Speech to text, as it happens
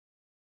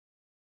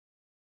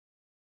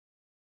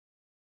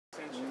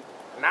dimension.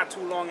 Not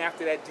too long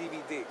after that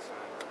DVD.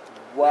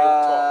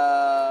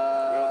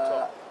 Wow. Real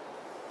talk.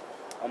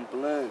 I'm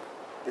blown.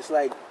 It's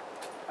like,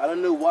 I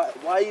don't know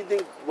why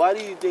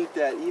do you think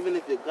that even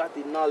if you got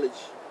the knowledge,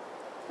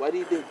 why do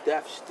you think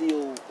death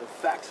still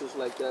affects us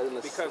like that?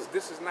 Because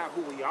this is not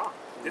who we are.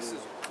 This is,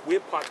 we're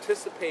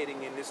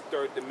participating in this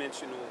third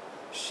dimensional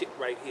shit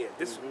right here.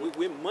 This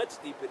we're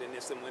much deeper than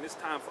this, and when it's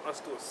time for us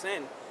to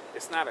ascend,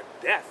 it's not a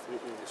death.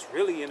 It's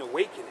really an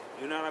awakening.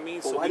 You know what I mean?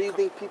 But so why do you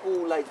think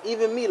people, like,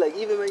 even me, like,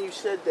 even when you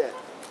said that,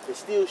 it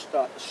still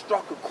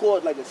struck a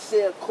chord, like a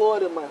sad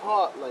chord in my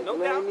heart, like, no you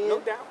know doubt, what I mean? no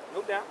doubt,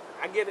 no doubt.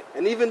 I get it.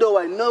 And even though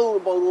I know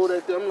about all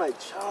that, I'm like,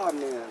 child,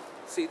 man.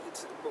 See,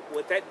 but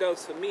what that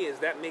does for me is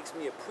that makes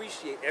me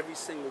appreciate every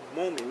single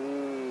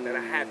moment that I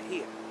have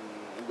here.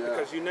 Yeah.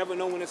 Because you never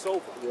know when it's over.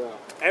 Yeah.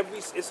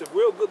 It's a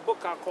real good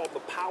book I call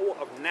The Power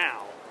of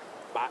Now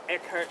by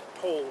Eckhart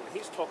Tolle. And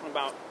he's talking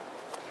about,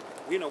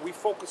 you know, we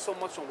focus so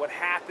much on what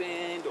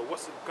happened or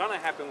what's gonna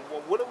happen.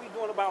 Well, what are we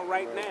doing about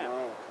right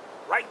now?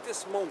 Right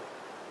this moment.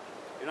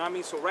 You know what I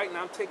mean? So right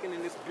now I'm taking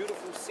in this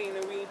beautiful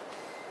scenery.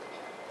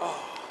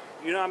 Oh,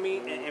 you know what I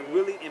mean? And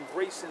really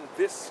embracing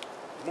this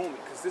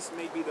moment, because this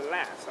may be the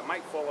last. I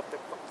might fall off that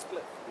fucking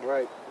split.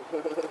 Right.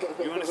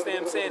 You understand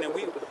what I'm saying? And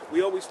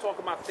we always talk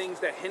about things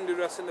that hindered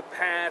us in the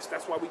past.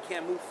 That's why we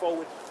can't move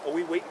forward, or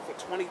we waiting for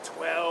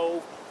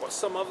 2012 or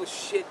some other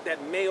shit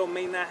that may or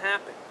may not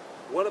happen.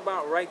 What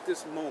about right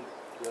this moment?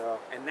 Yeah.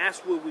 And that's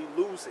where we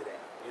lose it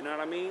at. You know what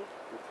I mean?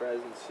 The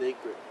present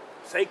sacred.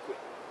 Sacred.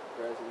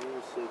 Present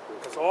is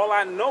sacred. Because all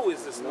I know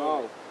is this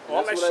moment.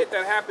 All that shit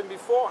that happened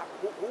before,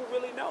 who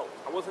really knows?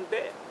 I wasn't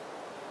there.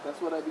 That's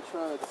what I be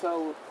trying to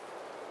tell,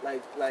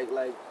 like,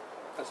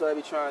 that's what I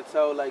be trying to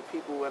tell, like,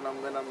 people when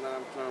I'm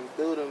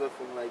building with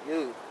them, like,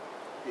 yo,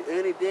 the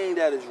only thing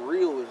that is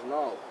real is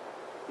now.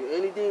 The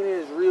only thing that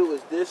is real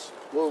is this,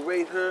 we're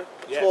right here,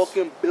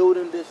 talking,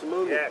 building this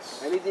moment.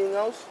 Yes. Anything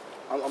else,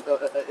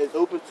 it's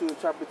open to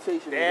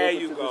interpretation. There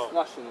it's you open to go.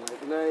 discussion.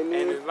 You know what I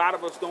mean? And a lot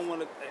of us don't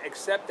want to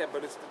accept that,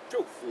 but it's the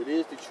truth. It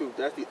is the truth.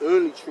 That's the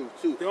only truth,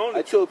 too. The only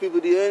I tell people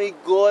the only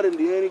God and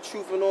the only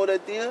truth and all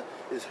that there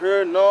is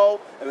her now.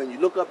 And when you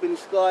look up in the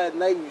sky at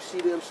night and you see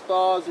them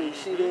stars and you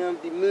see them,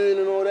 the moon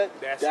and all that,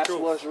 that's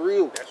what's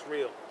real. That's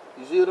real.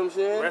 You see what I'm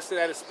saying? The rest of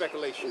that is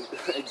speculation.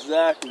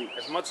 Exactly.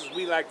 As much as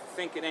we like to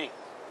think it ain't.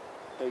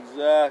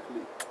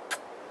 Exactly.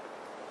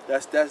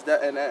 That's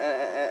that,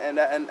 and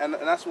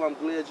that's why I'm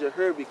glad you're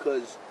here,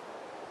 because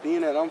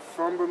being that I'm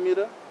from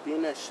Bermuda,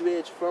 being that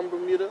Suede from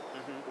Bermuda,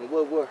 and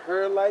what we're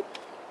her like,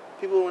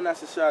 people will not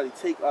necessarily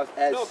take us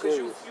as no, serious.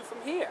 No, because you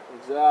from here.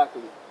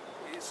 Exactly.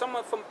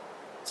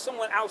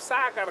 Someone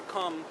outside gotta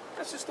come.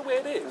 That's just the way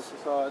it is. That's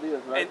just how it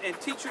is, right? And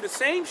teach you the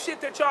same shit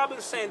that y'all been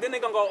saying. Then they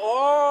gonna go,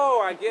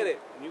 oh, I get it.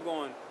 And you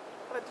going,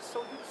 but I just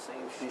told you the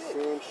same shit.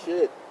 The same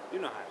shit. You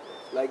know how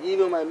it is. Like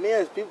even my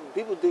man's,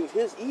 people think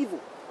he's evil.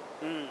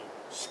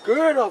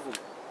 Scared of him.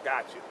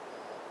 Got you.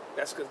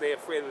 That's because they're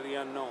afraid of the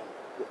unknown.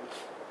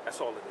 That's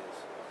all it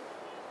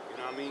is. You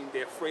know what I mean?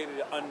 They're afraid of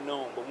the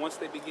unknown. But once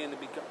they begin to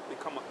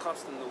become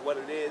accustomed to what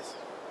it is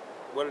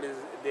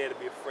there to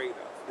be afraid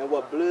of. And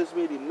what blows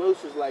me the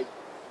most is like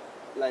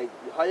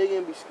how you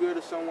gonna be scared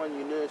of someone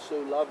you know is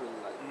so loving?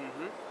 Like,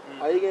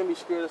 how you gonna be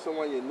scared of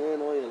someone you know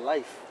all your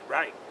life?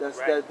 Right.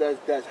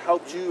 That's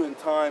helped you in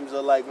times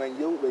of like when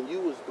you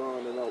was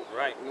gone and out.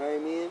 Right. You know what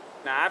I mean?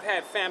 Now I've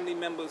had family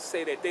members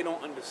say that they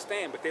don't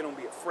understand, but they don't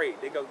be afraid.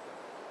 They go,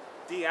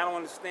 D, I don't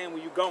understand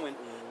where you're going,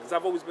 because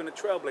I've always been a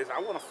trailblazer.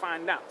 I want to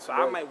find out. So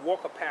I might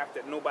walk a path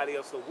that nobody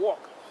else will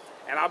walk.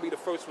 And I'll be the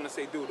first one to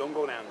say, dude, don't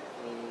go down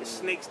there. There's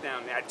snakes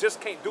down there. I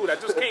just came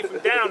from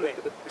down there.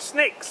 There's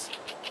snakes.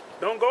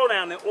 Don't go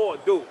down there. Or,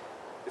 dude,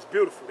 it's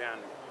beautiful down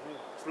there.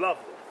 It's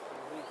lovely.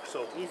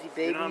 So, easy,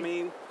 baby. You know what I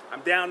mean? I'm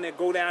down there,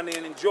 go down there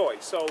and enjoy.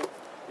 So,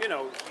 you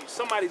know,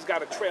 somebody's got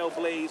to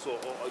trailblaze or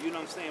you know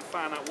what I'm saying,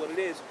 find out what it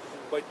is.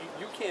 But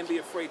you can't be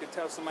afraid to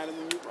tell somebody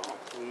when you're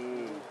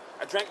wrong.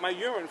 I drank my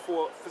urine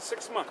for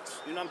 6 months,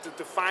 you know,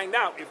 to find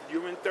out if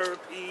urine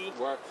therapy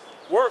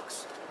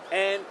works.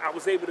 And I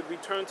was able to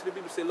return to the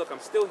people and say, look, I'm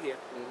still here.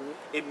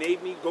 It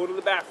made me go to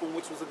the bathroom,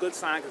 which was a good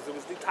sign because it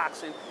was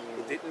detoxing.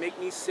 It didn't make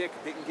me sick.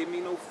 It didn't give me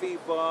no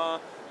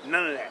fever,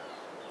 none of that.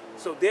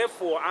 So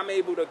therefore, I'm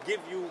able to give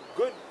you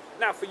good.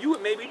 Now, for you,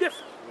 it may be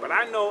different. But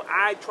I know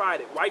I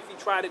tried it. Wifey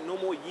tried it. No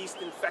more yeast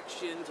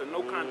infections or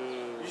no kind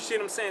of, you see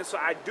what I'm saying? So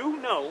I do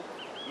know,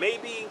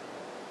 maybe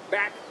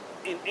back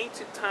in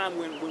ancient time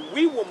when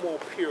we were more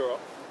pure,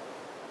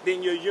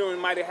 then your urine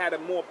might have had a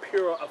more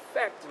pure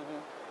effect.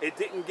 It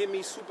didn't give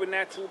me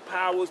supernatural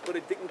powers, but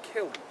it didn't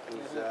kill me.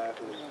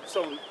 Exactly.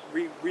 So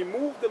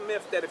remove the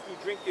myth that if you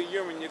drink your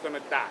urine, you're going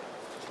to die.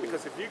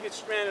 Because if you get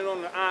stranded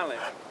on the island,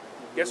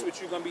 guess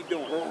what you're going to be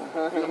doing?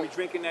 You're going to be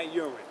drinking that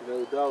urine.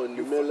 No doubt, in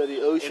the middle of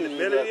the ocean. In the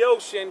middle of the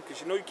ocean,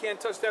 because you know you can't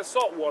touch that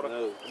salt water.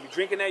 No. You're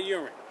drinking that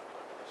urine.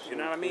 You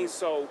know what I mean?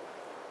 So,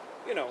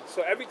 you know,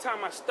 so every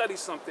time I study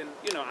something,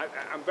 you know,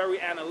 I'm very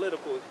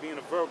analytical as being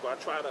a Virgo. I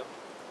try to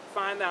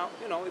find out,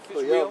 you know, if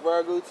it's real. You're a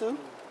Virgo too?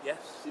 Yes.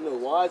 You know,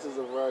 Wise is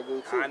a Virgo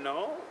too. I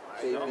know.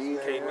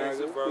 KB is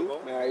a Virgo.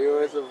 Mario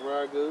is a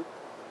Virgo.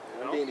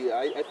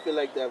 I feel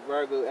like that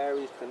Virgo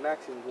Aries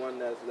connection is one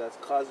that's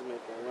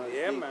cosmic and runs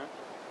deep. Man.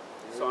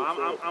 So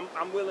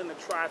I'm willing to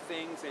try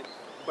things,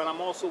 but I'm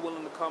also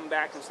willing to come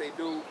back and say,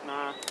 dude,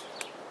 nah,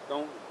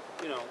 don't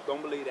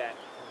believe that.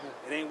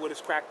 It ain't what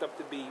it's cracked up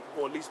to be,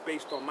 or at least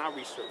based on my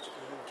research.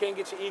 Can't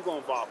get your ego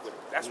involved with it.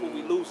 That's what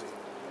we losing.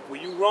 Were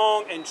you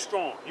wrong and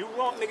strong? You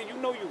wrong, nigga, you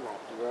know you wrong.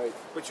 Right.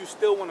 But you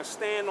still want to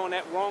stand on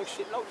that wrong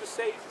shit. No, just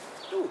say,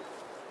 dude,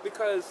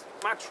 because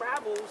my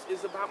travels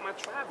is about my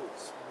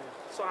travels.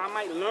 So I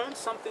might learn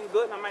something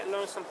good and I might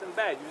learn something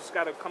bad. You just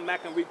got to come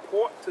back and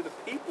report to the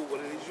people what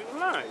it is you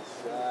learn.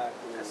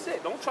 Exactly. That's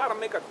it. Don't try to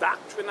make a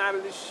doctrine out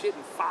of this shit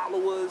and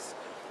followers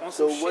on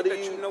some shit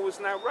that you know is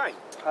not right.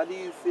 How do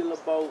you feel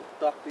about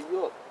Dr.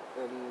 York?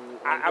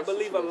 I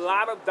believe a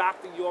lot of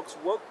Dr. York's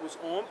work was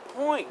on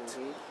point.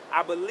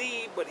 I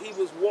believe, but he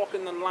was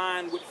walking the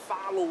line with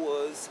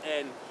followers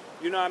and,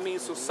 you know what I mean?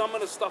 So some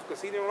of the stuff,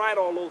 because he didn't write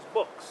all those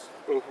books.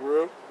 Oh, for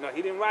real? No,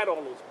 he didn't write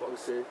all those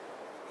books. Okay.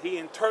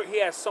 He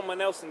has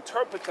someone else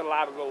interpret a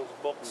lot of those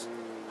books.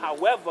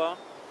 However,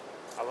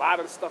 a lot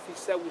of the stuff he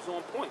said was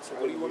on point. So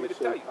what do you want me to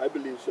tell you? I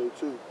believe so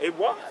too. It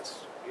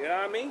was. You know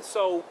what I mean?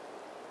 So,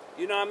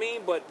 you know what I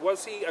mean? But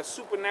was he a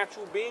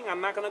supernatural being? I'm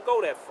not going to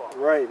go that far.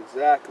 Right,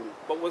 exactly.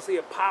 But was he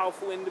a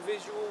powerful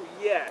individual?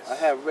 Yes. I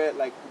have read,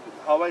 like,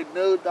 how I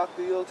know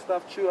Dr. York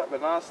stuff true. I've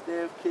been on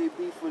staff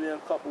KB for them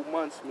a couple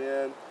months,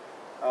 man.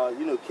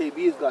 You know,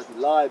 KB's got the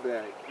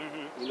library.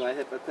 You know, I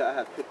have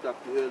picked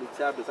up the early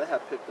tablets. I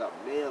have picked up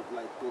mail,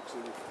 like, books.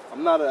 And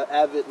I'm not an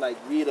avid, like,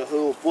 read a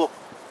whole book.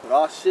 But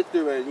I'll sit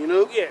there and, you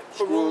know,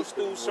 peruse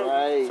through certain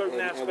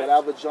aspects. And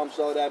whatever jumps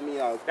out at me,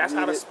 I'll That's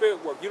how the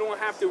spirit works. You don't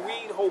have to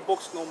read whole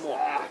books no more.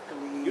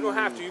 Exactly. You don't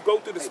have to. You go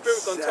through the spirit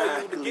gonna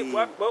tell you to get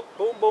what,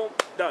 boom, boom,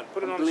 done.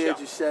 Put it on the shelf. I'm glad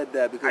you said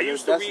that because I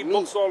used to read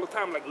books all the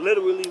time, like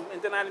literally,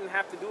 and then I didn't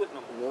have to do it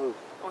no more. No.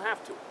 Don't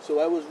have to. So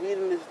I was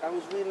reading this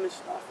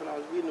stuff, and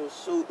it was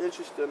so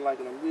interesting. Like,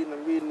 and I'm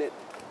reading it.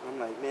 And I'm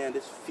like, man,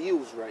 this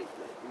feels right.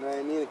 Like, you know what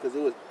I mean? Because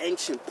it was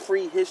ancient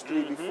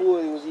pre-history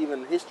before it was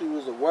even history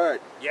was a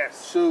word. Yes.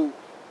 So,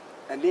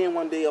 and then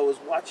one day I was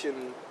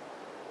watching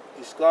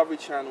Discovery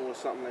Channel or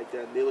something like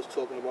that. And they was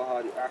talking about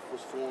how the Earth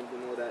was formed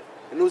and all that,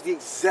 and it was the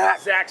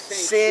exact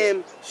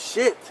same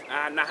shit.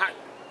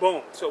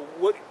 Boom. So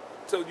what?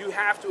 So you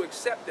have to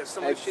accept that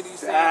some of the shit he's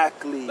saying.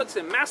 Exactly.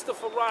 Listen, Master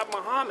Farad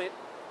Muhammad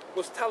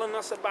was telling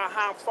us about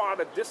how far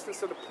the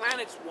distance of the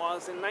planets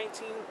was in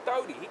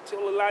 1930. He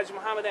told Elijah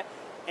Muhammad that,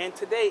 and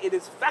today it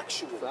is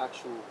factual.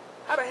 Factual.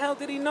 How the hell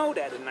did he know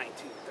that in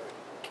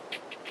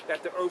 1930?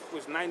 That the Earth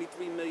was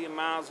 93 million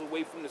miles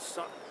away from the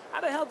sun? How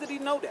the hell did he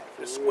know that?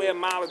 The square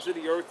mileage of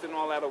the Earth and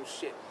all that old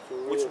shit,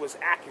 which was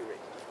accurate.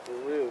 For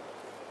real.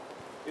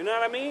 You know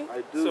what I mean?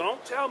 I do. So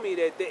don't tell me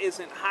that there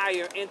isn't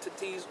higher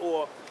entities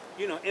or,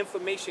 you know,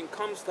 information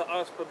comes to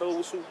us for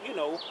those who, you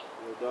know.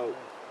 No doubt.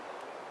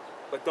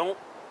 But don't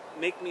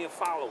make me a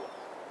follower.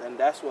 And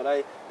that's what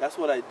I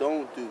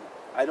don't do.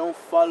 I don't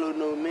follow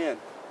no man.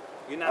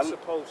 You're not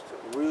supposed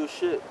to. Real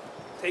shit.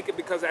 Take it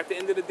because at the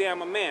end of the day,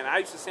 I'm a man. I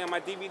used to say on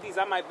my DVDs,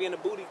 I might be in a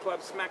booty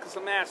club smacking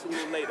some ass a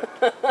little later.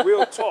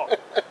 Real talk.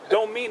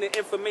 Don't mean the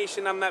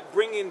information I'm not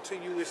bringing to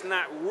you is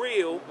not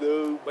real.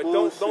 No but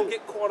bullshit. don't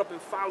get caught up in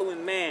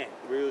following man.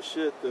 Real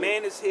shit, though.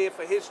 Man is here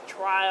for his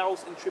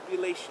trials and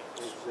tribulations.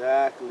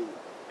 Exactly.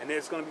 And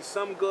there's going to be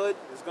some good.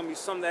 There's going to be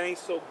some that ain't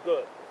so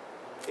good.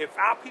 If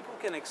our people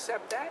can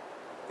accept that,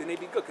 then they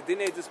be good. Because then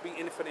they'll just be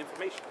in it for the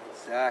information.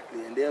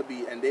 Exactly. And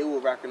they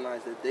will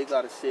recognize that they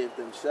got to save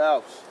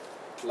themselves.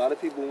 A lot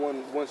of people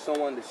want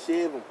someone to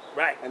save them.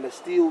 Right. And they're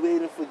still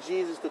waiting for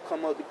Jesus to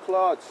come out the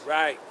clouds.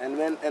 Right. And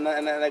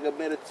I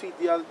made a tweet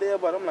the other day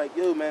about it. I'm like,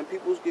 yo, man,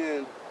 people's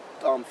getting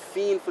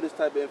fiend for this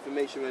type of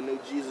information when no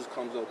Jesus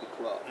comes out the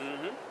clouds.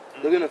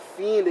 They're going to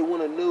fiend. They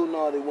want to know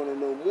now. They want to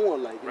know more.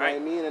 Like, you know what I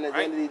mean? And at the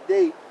end of the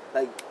day,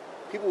 like,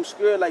 people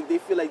scared, like, they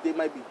feel like they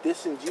might be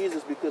dissing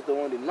Jesus because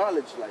they're on the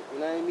knowledge, like, you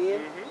know what I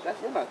mean?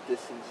 You're not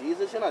dissing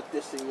Jesus. You're not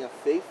dissing your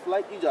faith.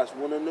 Like, you just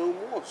want to know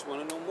more. Just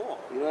want to know more.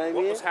 You know what I mean?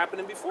 What was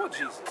happening before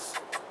Jesus?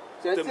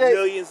 That's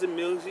millions and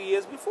millions of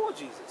years before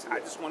Jesus. I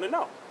just want to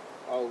know.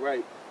 Oh,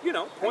 right. You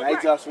know, point blank.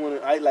 I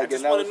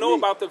just want to know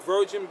about the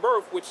virgin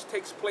birth, which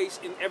takes place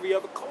in every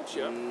other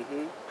culture.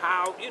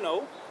 How, you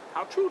know,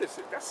 how true this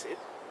is. That's it.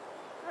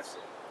 That's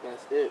it.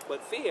 That's it.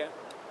 But fear,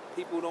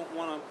 people don't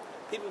want to.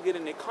 People get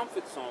in their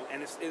comfort zone,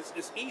 and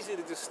it's easy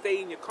to just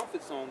stay in your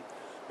comfort zone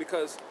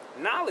because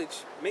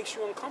knowledge makes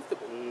you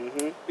uncomfortable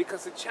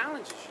because it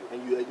challenges you.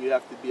 And you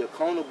have to be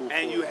accountable for it.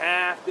 And you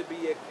have to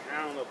be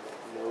accountable.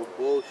 No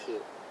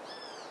bullshit.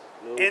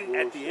 No bullshit.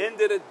 At the end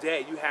of the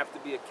day, you have to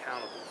be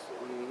accountable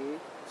for it.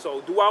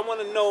 So do I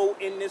want to know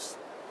in this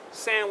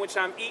sandwich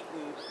I'm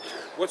eating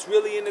what's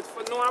really in it?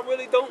 No, I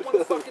really don't want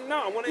to fucking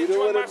know. I want to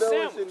enjoy my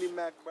sandwich.